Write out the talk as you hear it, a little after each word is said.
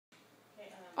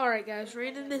Alright guys, we're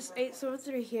in this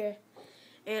 873 here,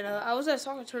 and I was at a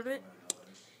soccer tournament,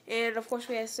 and of course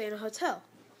we had to stay in a hotel.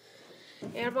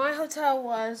 And my hotel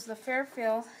was the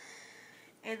Fairfield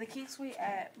and the King Suite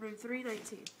at room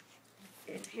 319.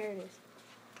 And here it is.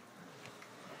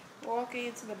 We're walking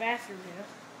into the bathroom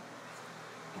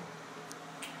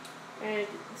now. And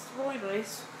it's really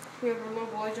nice. We have a little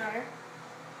boy dryer.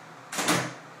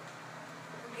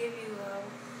 We'll give you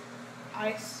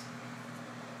ice.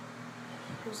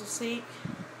 There's a sink.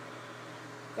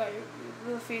 Got your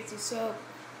really fancy soap.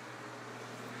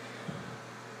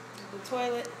 The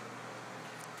toilet.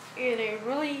 And a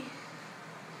really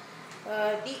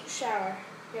neat shower.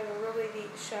 You have a really neat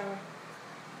shower.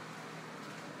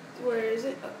 Where is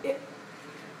it?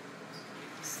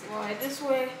 Slide this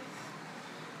way.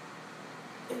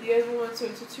 If you guys want to,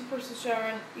 it's a two-person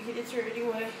shower. You can enter it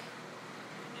anyway.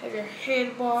 Have your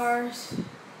handbars,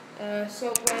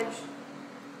 soap ledge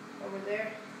over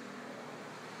there.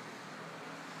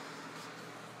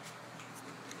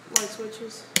 Light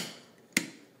switches.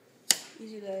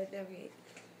 Easy to navigate.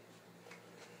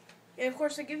 And of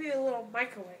course, they give you a little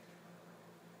microwave.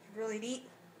 Really neat.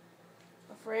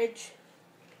 A fridge.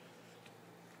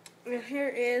 And here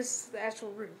is the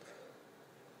actual room.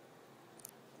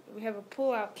 We have a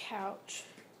pull-out couch.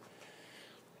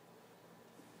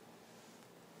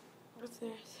 What's there?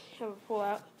 Have a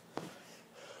pull-out.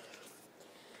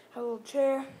 Have a little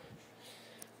chair.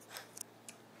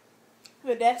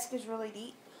 The desk is really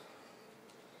neat.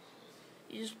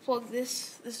 You just plug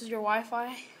this. This is your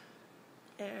Wi-Fi,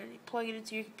 and you plug it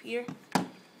into your computer.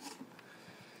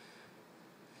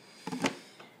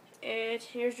 And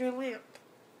here's your lamp.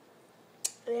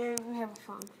 And we have a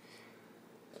phone.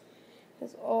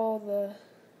 Has all the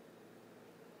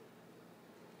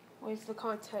ways to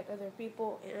contact other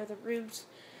people in other rooms.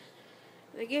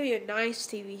 They give you a nice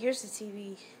TV. Here's the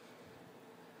TV.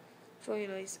 It's really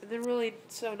nice. And they're really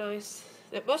so nice.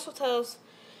 At most hotels,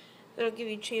 they don't give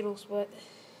you channels, but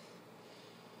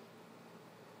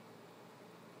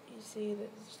you see that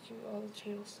there's all the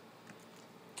channels.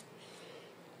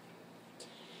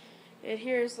 And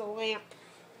here's the lamp.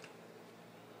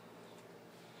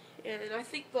 And I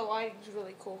think the lighting is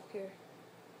really cool here.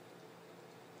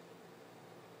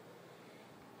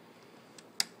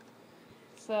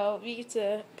 So you get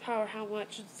to power how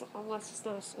much, unless it's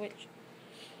not a switch.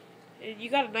 And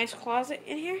you got a nice closet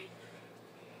in here.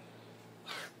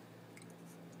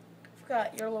 You've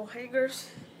got your little hangers,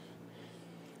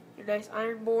 your nice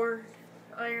iron.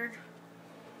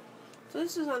 So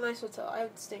this is a nice hotel. I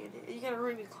would stay in it. And you got a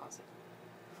roomy closet.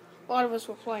 A lot of us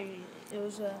were playing in it.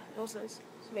 It was nice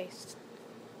space.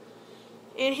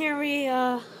 And here we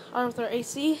are with our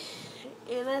AC,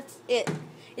 and that's it.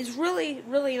 It's really,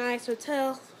 really nice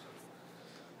hotel.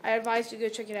 I advise you to go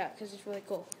check it out because it's really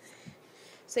cool.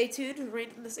 Stay tuned. We're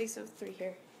rating this A73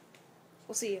 here.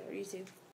 We'll see you on YouTube.